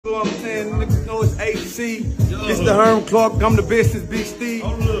C. It's the Herm Clark, I'm the bestest, Big Steve.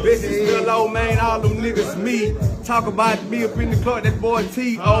 Bestest, Lil Old Man, all them niggas me. Talk about me up in the club, that boy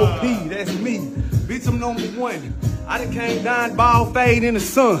T.O.P., that's me. Bitch, I'm #1. I done came down, ball fade in the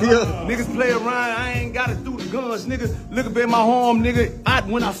sun. Niggas play around, I ain't got it through the guns. Nigga, look up at my arm, nigga.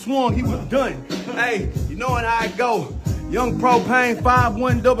 When I swung, he was done. Hey, you know how it go. Young Propaine,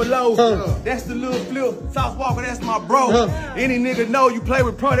 5100. That's the Lil Flip. Sauce Walka, that's my bro. Any nigga know you play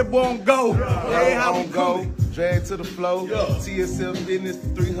with Pro, that boy on go. Hey, how we go? Drag to the flow, TSF business,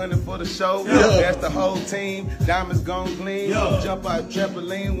 300 for the show. That's the whole team, diamonds gone clean. Jump out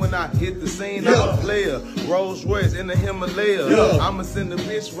trampoline when I hit the scene. I'm a player, Rolls Royce in the Himalaya. I'ma send a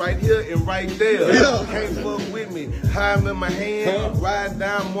bitch right here and right there. Can't fuck with me, high in my hand. Ride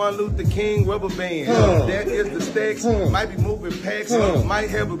down Martin Luther King rubber band. That is the stacks, might be moving packs. Might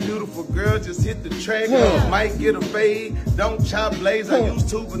have a beautiful girl, just hit the track. Might get a fade, don't chop blades. I used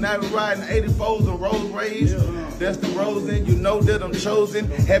to, but now we riding 84s and Rolls Royce. That's the Rosen, you know that I'm chosen.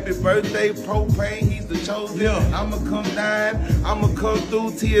 Happy birthday, Propaine, he's the chosen. I'ma come down, I'ma come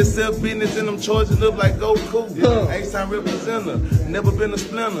through TSF business, and I'm charging up like Goku. H-time representer, never been a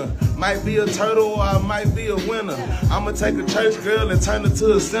splinter. Might be a turtle or I might be a winner. I'ma take a church girl and turn her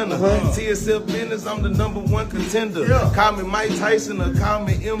to a sinner. TSF business, I'm the #1 contender. Call me Mike Tyson or call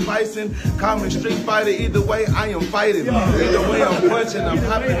me M. Bison. Call me Street Fighter, either way I am fighting. Either way I'm punching, I'm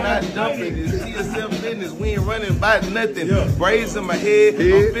hopping, not dumping. It's TSF business, we ain't running by nothing. Braids in my head,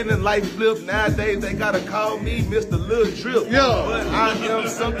 I'm feeling like Flip. Nowadays they gotta call me Mr. Lil Drip. But I am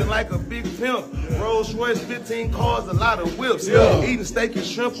something like a big pimp. Rolls Royce, 15 cars, a lot of whips. Eating steak and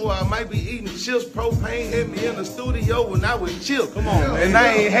shrimp, or I might be eating chips. Propaine had me in the studio when I was chill. Come on, man. And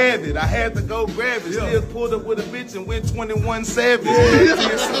I ain't have it. I had to go grab it. Still pulled up with a bitch and went 21 Savage.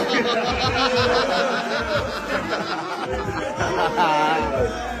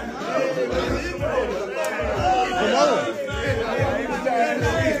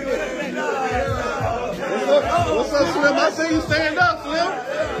 What's up, Slim? I see you stand up, Slim.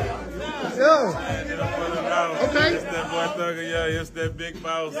 Okay. It's that boy Thugger, it's that big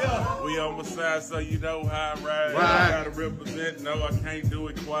boss. We on my side, so you know how I ride. I gotta represent, no, I can't do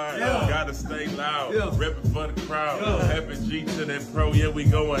it quiet. Gotta stay loud, reppin' for the crowd. Happy G to that Pro, we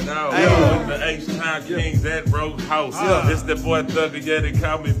going out. With the H-Time Kings at Road House. It's that boy Thugger, they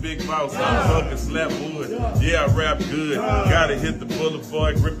call me Big Boss. I'm fucking slap wood, I rap good. Gotta hit the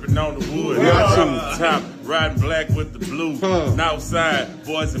boulevard, gripping on the wood. Top, riding black with the blue. Outside,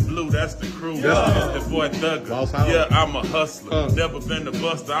 boys in blue, that's the crew. It's the boy Thugger. I'm a hustler. Never been a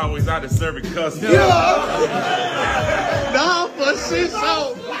buster, always out of serving customers. Nah, for shit,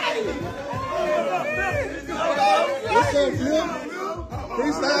 so. What's up, Flip?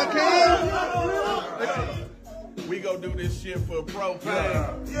 Freestyle King? We go do this shit for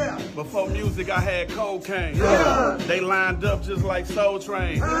Propaine. Before music, I had cocaine. They lined up just like Soul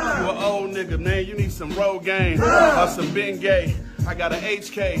Train. You an old nigga, man, you need some Rogaine or some Bengay. I got an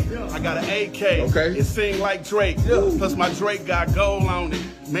HK, I got an AK. It sing like Drake, plus my Drake got gold on it.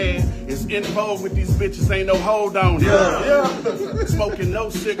 Man, it's in vogue with these bitches, ain't no hold on it. Smoking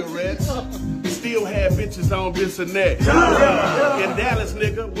no cigarettes, still have bitches on this and that. In Dallas,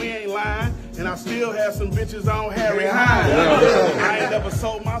 nigga, we ain't lying, and I still have some bitches on Harry Hines. I ain't never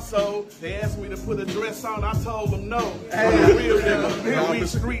sold my soul. They asked me to put a dress on, I told them no. I'm a real nigga, we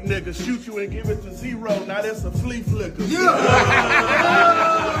street niggas, shoot you and give it to Zro. Now that's a flea flicker. If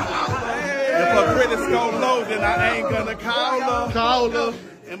her credit's go low, then I ain't gonna call her.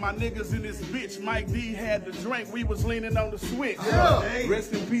 And my niggas in this bitch, Mike D had the drink, we was leaning on the switch.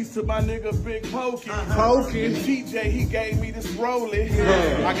 Rest in peace to my nigga Big Pokey. And TJ, he gave me this rollie.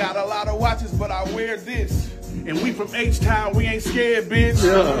 I got a lot of watches, but I wear this. And we from H-Town, we ain't scared, bitch.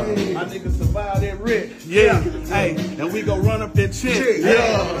 My niggas survived that wreck. Hey, and we gon' run up that chick. You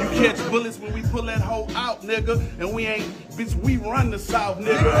catch bullets when we pull that hoe out, nigga. And we ain't, bitch, we run the South,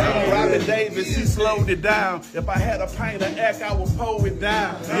 nigga. Robin Davis, he slowed it down. If I had a pint of act, I would pull it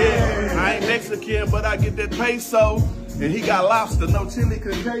down. I ain't Mexican, but I get that peso. And he got lobster, no chili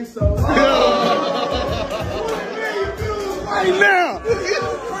con queso. Right now,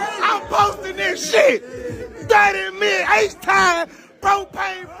 I'm posting this shit. 30 minutes, H-Time,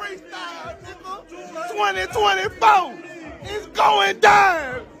 Propaine Freestyle, nigga. 2024. It's going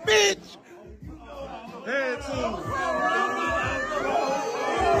down, bitch. Head to.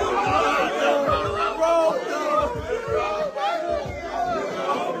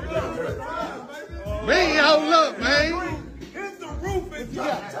 Man, hold up, man. Hit the roof and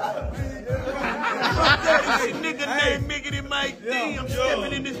top. Nigga named Miggity Mike D. I'm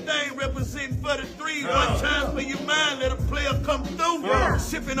stepping in this thing, representing for the three. One time for your mind, let a player come through.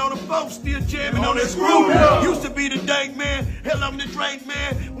 Sipping on a boat, still jamming on that screw. Used to be the dank man, hell I'm the drink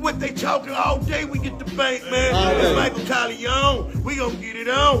man. What they talking all day, we get the bank man. It's Michael Corleone, we gon' get it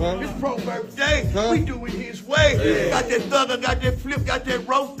on. It's Pro birthday, we do it his way. Got that thugger, got that flip, got that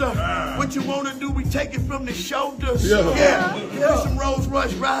roaster. What you wanna do, we take it from the shoulders. Yeah, we some Rolls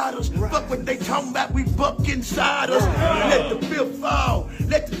Royce riders. Fuck what they talking about, we buck inside us. Let the fifth fall,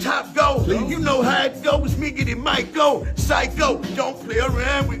 let the top go. You know how it goes, me get it might go. Psycho, don't play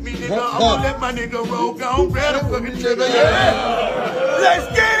around with me, nigga. I'm gonna let my nigga roll, go grab the fucking trigger. Let's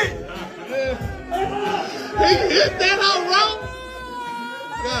get it! He hit that out, bro.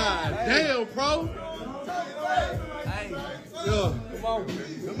 God damn, bro. Yo, come on.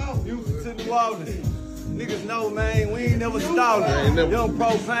 Houston to New Orleans. Niggas know, man, we ain't never stalling. Young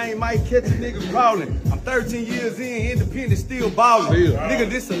Propaine might catch a nigga crawling. I'm 13 years in, independent, still ballin'. Nigga,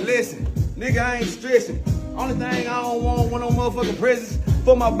 this a lesson. Nigga, I ain't stressing. Only thing I don't want one of them motherfucking presents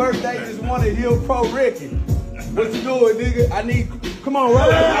for my birthday is one of Hill Pro record. What you doing, nigga? I need, come on,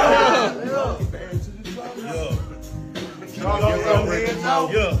 right?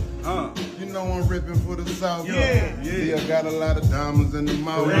 You know I'm ripping for the South. Yeah, I got a lot of diamonds in the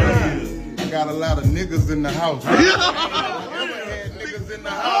mouth. I got a lot of niggas in the house. Ever had niggas in the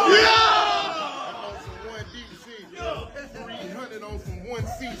house? I'm on some 1D shit. 300 on some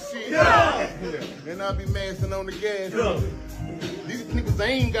 1C shit. And I be mashing on the gas. These niggas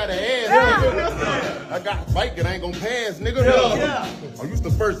ain't got an ass, nigga. I got a bike that ain't gonna pass, nigga. I used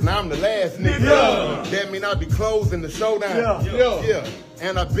the first, now I'm the last, nigga. That mean I be closing the showdown.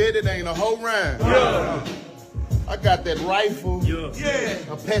 And I bet it ain't a whole round. I got that rifle.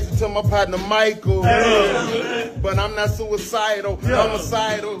 I pass it to my partner Michael. But I'm not suicidal. I'm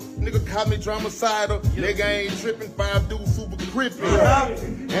homicidal. Nigga call me dramacidal. Nigga ain't tripping. 5 dudes super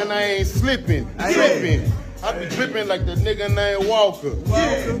crippin'. And I ain't slipping. Tripping. I be dripping like the nigga named Walker.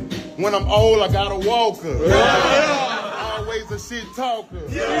 When I'm old, I got a walker. Always a shit talker.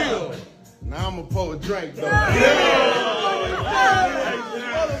 Now I'm a pour a drink though.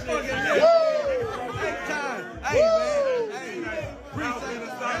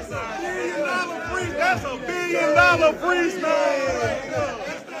 That's a $1 billion freestyle.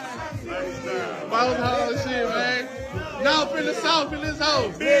 Both hard shit, man. North in the South in this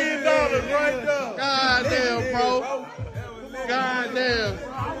house. $1 billion right there. God damn, bro. God damn.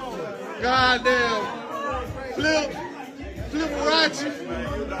 God damn. Flip Rachi.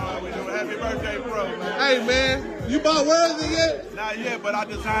 Happy birthday, bro. Hey, man. You bought Worthy yet? Not yet, but I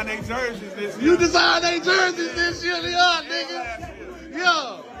designed their jerseys this year. You designed their jerseys this year, nigga.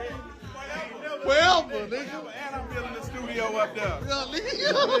 Yeah. Forever, nigga. And I'm building the studio up there. Yeah,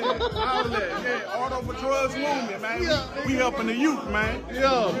 nigga. All that, Auto for Drugs movement, man. We helping the youth, man.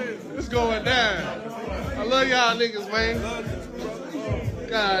 Yo, it's going down. I love y'all niggas, man.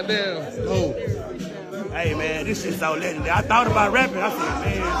 God damn. Oh. Hey man, this shit's so legendary. I thought about rapping. I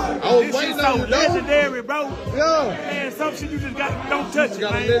said, man, this shit's so legendary, bro. Yeah. Man, some shit you just don't touch it,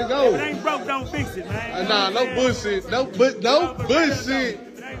 gotta man. let it go. If it ain't broke, don't fix it, man. Nah, no bullshit. No bullshit.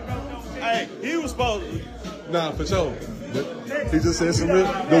 Hey, he was supposed to. Nah, for sure. He just said some real.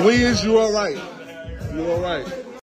 The wins, you all right. You all right.